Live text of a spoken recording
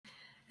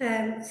We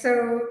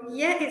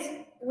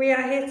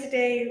are here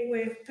today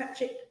with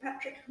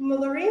Patrick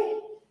Mullery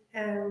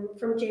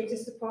from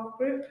James's support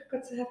group.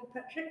 Good to have you,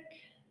 Patrick.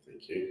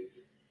 Thank you.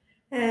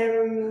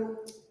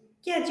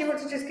 Do you want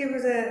to just give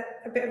us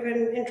a bit of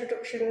an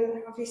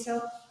introduction of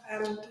yourself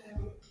and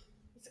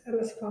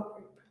the support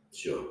group?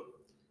 Sure.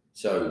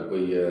 So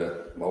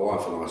my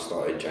wife and I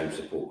started James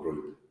Support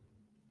Group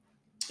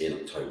in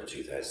October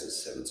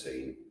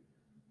 2017.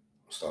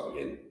 I'll start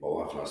again. My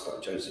wife and I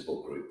started James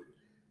Support Group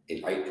in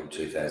April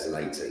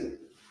 2018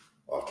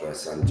 after our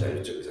son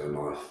James took his own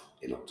life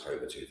in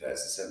October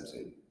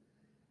 2017.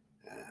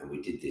 And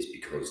we did this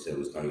because there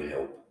was no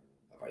help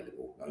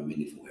available, no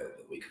meaningful help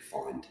that we could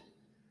find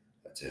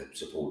to help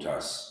support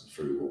us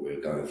through what we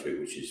were going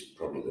through, which is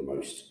probably the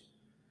most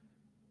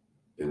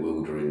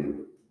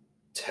bewildering,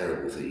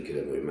 terrible thing you could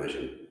ever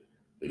imagine,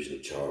 losing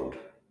a child.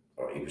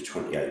 Right, he was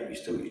 28,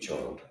 he's still your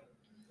child.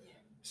 Yeah.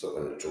 It's not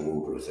the natural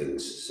order of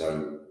things.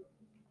 So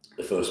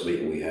the first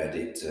meeting we had,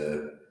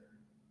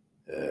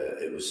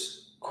 it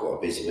was quite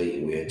a busy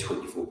meeting. We had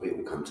 24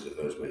 people come to the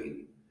first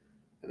meeting,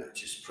 and that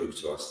just proved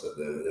to us that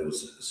there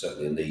was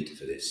certainly a need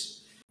for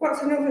this.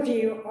 What's an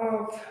overview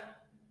of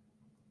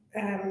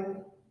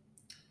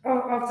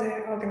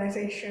the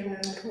organisation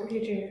and what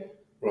you do?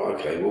 Right,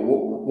 okay. Well,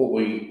 what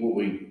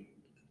we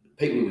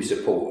people we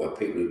support are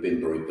people who've been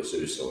bereaved by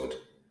suicide,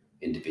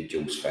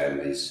 individuals,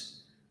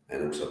 families,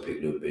 and also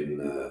people who've been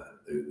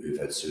who've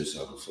had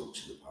suicidal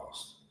thoughts in the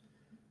past.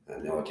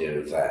 And the idea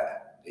of that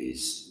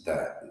is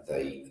that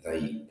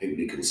people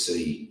who can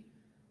see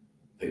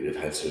people who've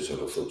had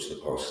suicidal thoughts in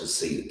the past can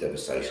see the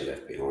devastation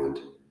left behind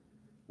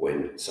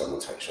when someone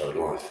takes their own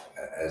life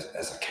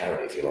as a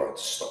carrot, if you like,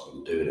 to stop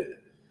them doing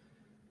it.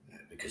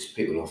 Because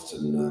people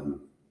often,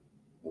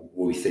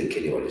 we think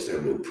anyway, there's no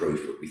real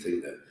proof, but we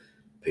think that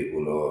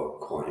people are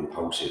quite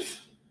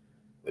impulsive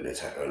when they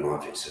take their own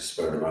life. It's a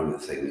spur of the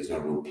moment thing. There's no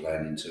real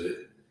plan into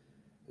it.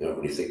 They don't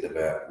really think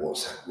about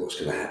what's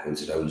going to happen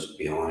to those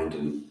behind,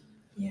 and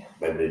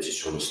maybe they're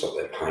just trying to stop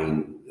their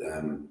pain.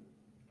 And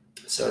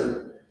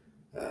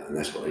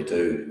that's what they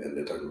do, and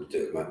they don't really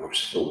do it with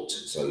much thought.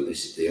 So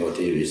the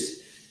idea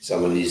is,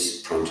 someone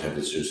is prone to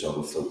having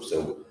suicidal thoughts.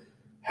 They'll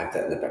have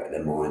that in the back of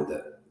their mind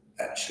that,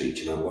 actually,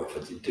 do you know what? If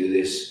I did do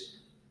this,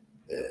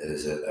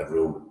 there's a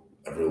real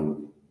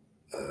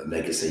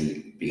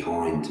legacy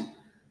behind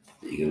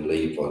that you're going to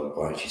leave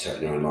by actually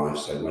taking your own life.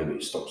 So maybe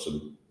it stops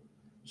them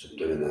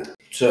doing that.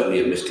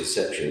 Certainly a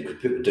misconception,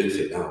 because people do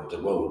think, oh,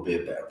 the world would be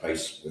a better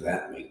place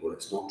without me. Well,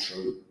 it's not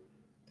true.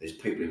 There's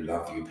people who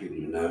love you, people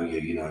who know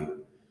you,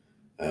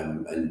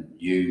 and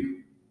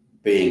you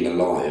being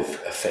alive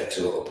affects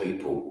a lot of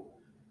people,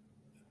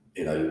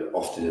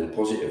 often in a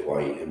positive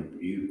way, and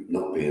you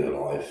not being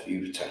alive,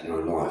 you taking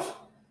your own life,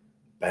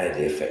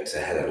 badly affects a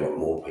hell of a lot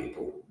more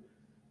people.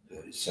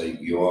 So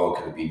you are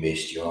going to be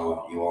missed, you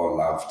are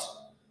loved,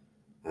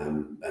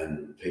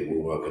 and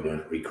people are going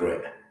to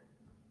regret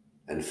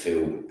and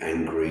feel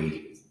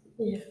angry,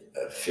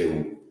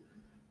 feel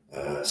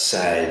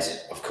sad,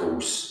 of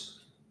course,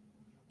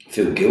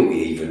 feel guilty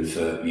even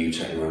for you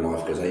taking your own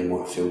life, because they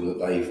might feel that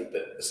they've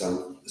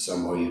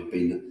some way you've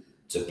been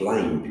to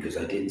blame because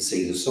they didn't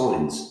see the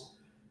signs.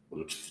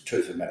 Well, the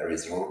truth of the matter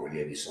is there aren't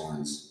really any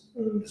signs.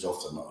 There's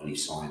often not any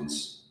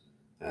signs,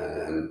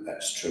 and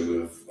that's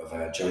true of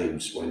our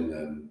James.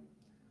 When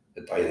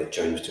the day that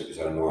James took his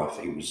own life,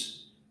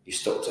 he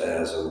stopped at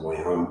ours on the way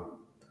home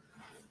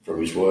from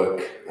his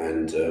work,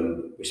 and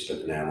we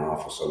spent an hour and a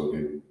half or so with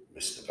him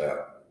messing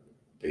about,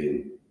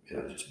 being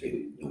just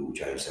being normal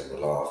James, having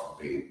a laugh,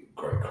 being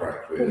great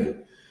crack really.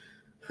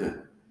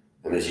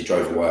 And as he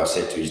drove away, I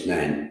said to his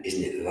nan,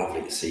 "Isn't it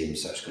lovely to see him in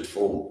such good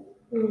form?"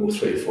 Well,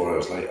 3 or 4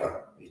 hours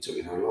later, he took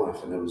his own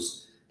life, and there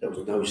was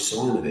no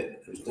sign of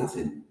it. There was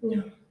nothing.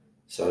 No.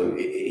 So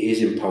it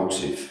is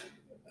impulsive.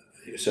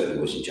 It certainly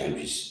was in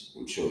James's.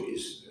 I'm sure it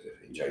is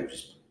in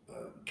James's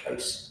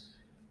case.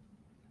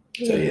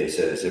 So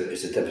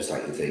it's a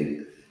devastating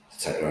thing to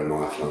take their own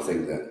life, and I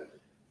think that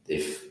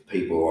if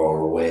people are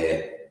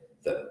aware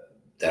that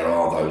there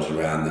are those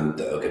around them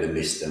that are going to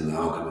miss them, they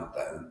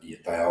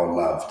are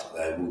loved,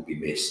 they will be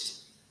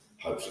missed.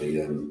 Hopefully,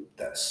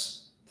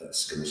 that's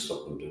going to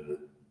stop them doing it.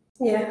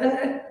 Yeah, and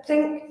I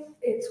think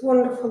it's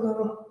wonderful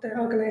though that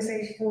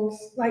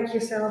organisations like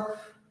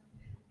yourself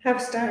have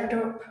started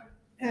up,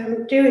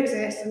 do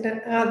exist, and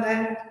are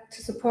there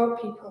to support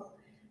people.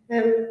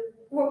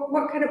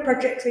 What kind of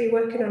projects are you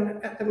working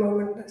on at the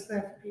moment that's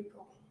there for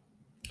people?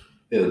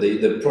 Yeah,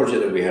 the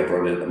project that we have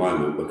running at the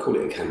moment, we call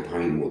it a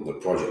campaign more than a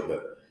project,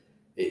 but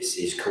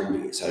it's called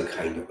It's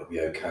Okay Not to Be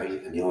Okay,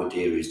 and the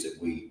idea is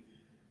that we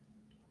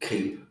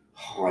keep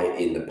high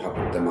in the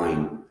public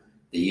domain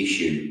the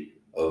issue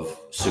of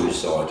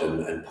suicide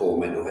and poor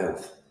mental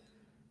health.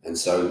 And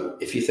so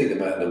if you think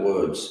about the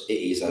words, it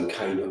is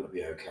okay not to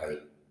be okay,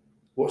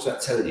 what's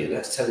that telling you?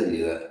 That's telling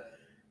you that,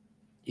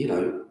 you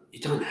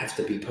don't have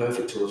to be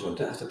perfect all the time, you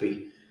don't have to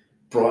be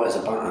bright as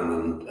a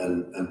button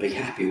and be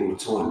happy all the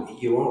time.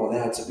 You are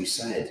allowed to be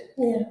sad.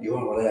 Yeah. You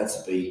are allowed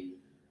to be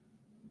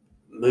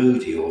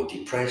moody or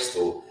depressed,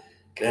 or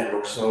get out the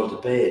wrong side of the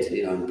bed,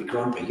 and be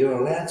grumpy. You're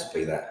allowed to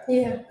be that.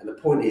 Yeah. And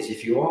the point is,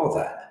 if you are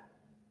that,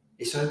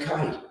 it's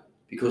okay,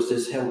 because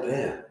there's help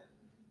there.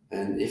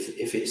 And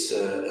if it's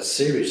a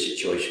serious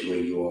situation where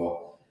you are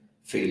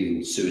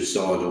feeling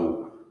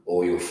suicidal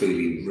or you're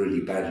feeling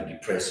really bad and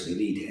depressed and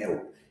you need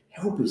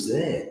help is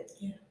there.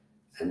 Yeah.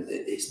 And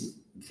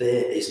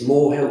it's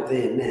more help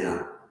there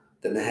now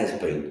than there has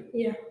been.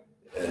 Yeah.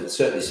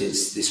 Certainly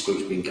since this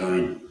group's been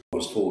going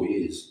almost 4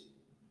 years,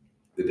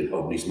 we've been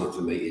holding these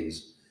monthly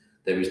meetings.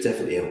 There is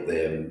definitely help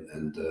there,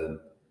 and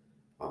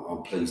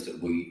I'm pleased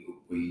that we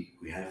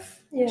have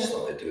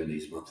started doing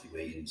these monthly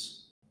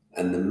meetings.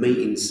 And the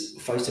meetings,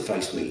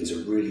 face-to-face meetings,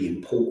 are really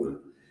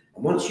important.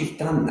 And once you've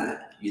done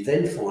that, you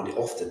then find it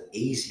often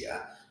easier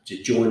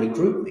to join a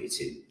group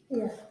meeting.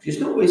 Yeah. Because it's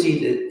not always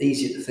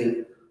easier to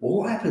think, well,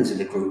 what happens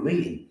in a group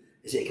meeting?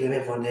 Is it going to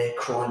have everyone there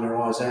crying their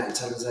eyes out and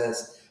telling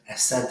us how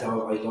sad they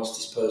are they lost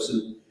this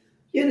person?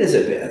 Yeah, there's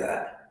a bit of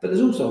that. But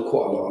there's also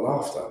quite a lot of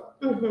laughter.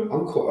 Mm-hmm.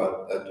 I'm quite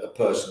a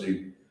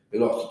person who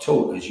likes to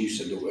talk, as you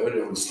said a little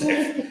earlier on,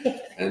 Steph.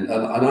 and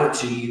I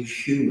actually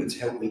use humour to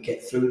help me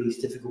get through these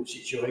difficult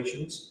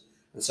situations.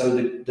 And so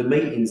the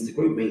meetings, the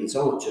group meetings,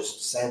 aren't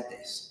just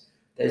sadness.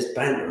 There's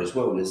banter as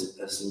well. There's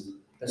some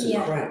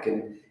crack,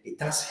 and it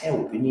does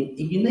help. And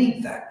you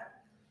need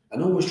that.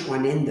 And always try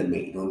and end the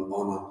meeting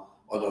on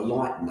a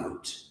light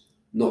note,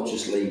 not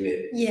just leave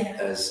it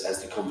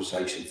as the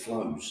conversation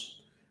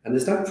flows. And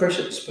there's no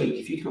pressure to speak.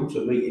 If you come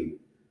to a meeting,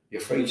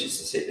 you're free just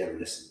to sit there and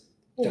listen.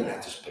 You don't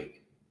have to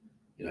speak.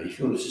 If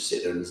you want to just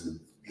sit there and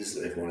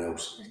listen to everyone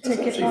else, that's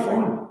absolutely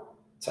fine.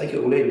 Take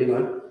it all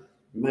in,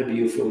 Maybe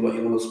you'll feel like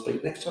you want to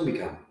speak next time you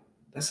come.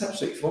 That's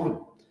absolutely fine.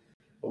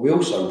 But we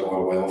also, by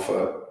the way,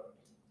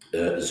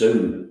 offer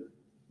Zoom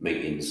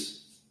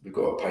meetings. We've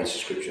got a paid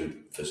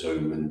subscription for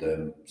Zoom,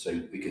 and so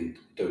we can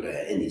do that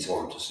at any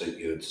time to suit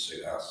you and to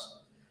suit us.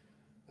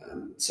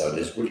 So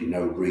there's really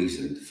no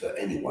reason for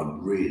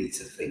anyone really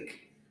to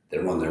think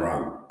they're on their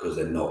own, because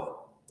they're not.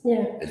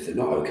 Yeah. If they're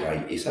not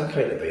okay, it's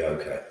okay to be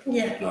okay.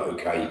 Yeah. Not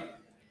okay,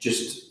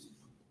 just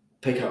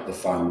pick up the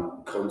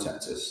phone,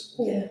 contact us.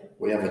 Yeah.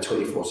 We have a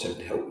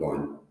 24/7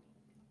 helpline,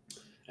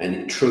 and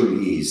it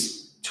truly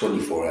is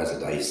 24 hours a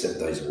day, 7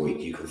 days a week.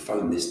 You can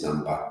phone this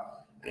number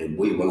and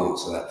we will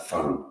answer that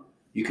phone.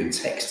 You can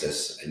text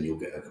us and you'll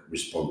get a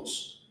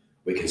response.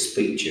 We can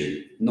speak to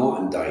you night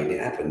and day, and it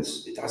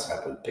happens. It does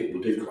happen. People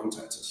do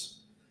contact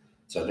us.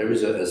 So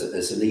there's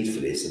a need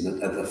for this.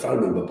 And the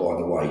phone number, by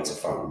the way, to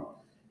phone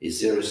is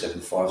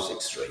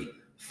 07563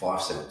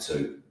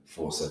 572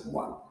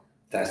 471.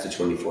 That's the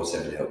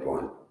 24/7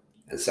 helpline,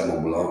 and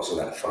someone will answer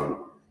that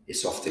phone.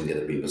 It's often going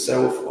to be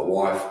myself, my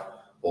wife,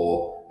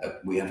 or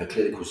we have a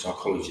clinical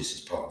psychologist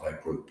as part of our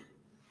group,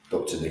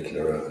 Dr.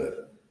 Nicola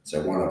Urquhart.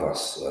 So one of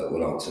us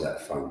will answer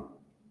that phone,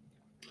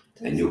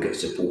 and you'll get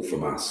support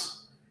from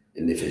us.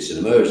 And if it's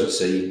an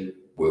emergency,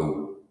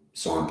 we'll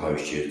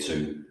signpost you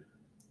to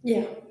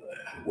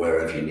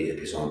wherever you need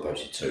to be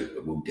signposted to,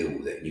 and we'll deal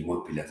with it, and you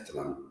won't be left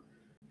alone.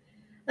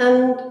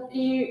 And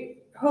you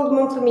hold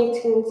monthly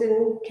meetings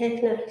in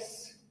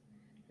Caithness.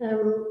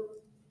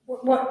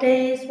 What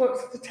days,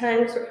 what's the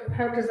times,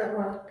 how does that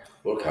work?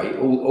 Okay,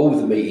 all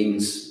the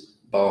meetings,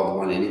 bar the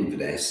one in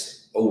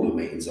Inverness, all the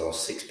meetings are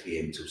 6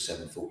 p.m. till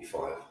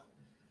 7:45.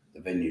 The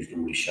venue's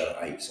normally shut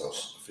at 8, so I'll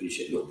finish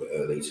it a little bit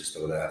early just to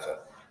allow for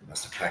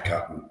us to pack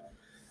up and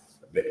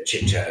a bit of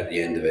chit chat at the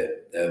end of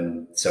it.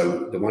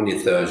 So the one in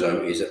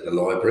Thursday is at the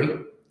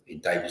library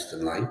in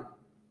Daviston Lane.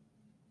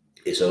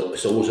 It's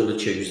always on a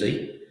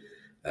Tuesday.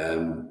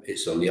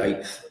 It's on the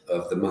 8th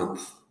of the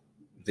month,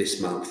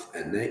 this month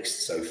and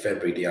next, so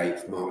February the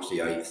 8th, March the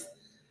 8th,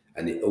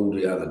 and all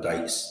the other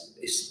dates,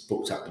 it's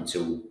booked up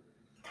until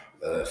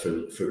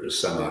through the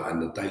summer,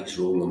 and the dates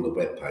are all on the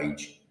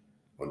webpage,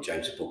 on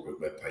James the Book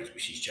Group webpage,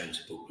 which is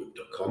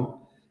jamesthebookgroup.com.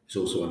 It's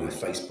also on our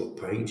Facebook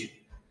page,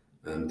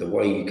 and the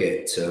way you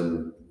get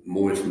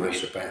more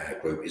information about our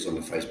group is on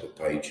the Facebook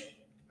page.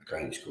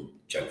 Again, it's called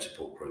James the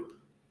Book Group,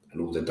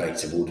 and all the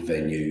dates of all the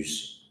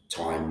venues,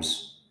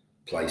 times,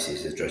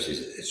 places,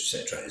 addresses,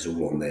 etc. is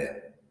all on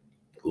there.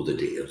 All the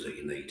details that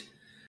you need.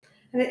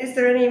 And is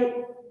there any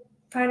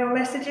final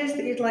messages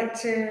that you'd like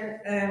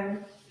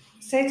to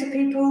say to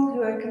people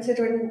who are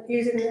considering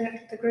using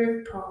the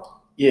group? Or?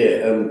 Yeah,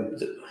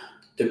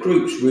 the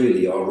groups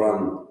really are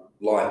run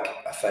like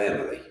a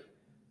family,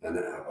 and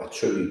I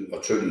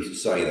truly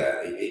say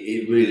that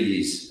it really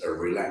is a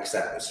relaxed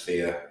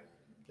atmosphere.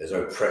 There's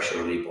no pressure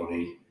on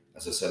anybody.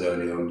 As I said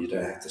earlier on, you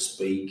don't have to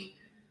speak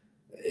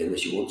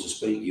unless you want to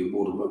speak. You're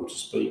more than welcome to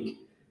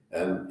speak.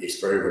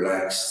 It's very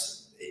relaxed.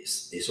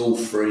 It's all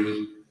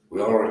free. We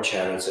are a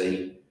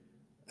charity,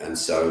 and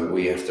so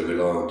we have to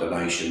rely on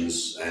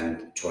donations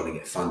and trying to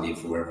get funding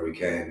from wherever we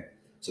can.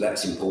 So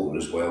that's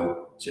important as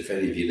well. So if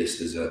any of you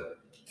listeners are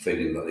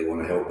feeling that they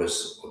want to help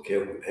us or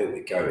help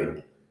it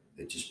going,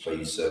 then just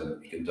please,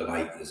 you can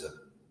donate. There's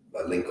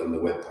a link on the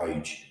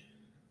webpage,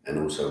 and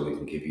also we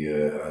can give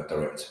you a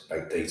direct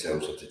bank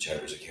details of the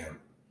charity's account.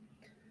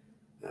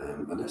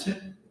 And that's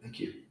it. Thank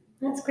you.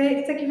 That's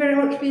great. Thank you very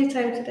much for your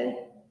time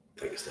today.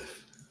 Thanks, Steph.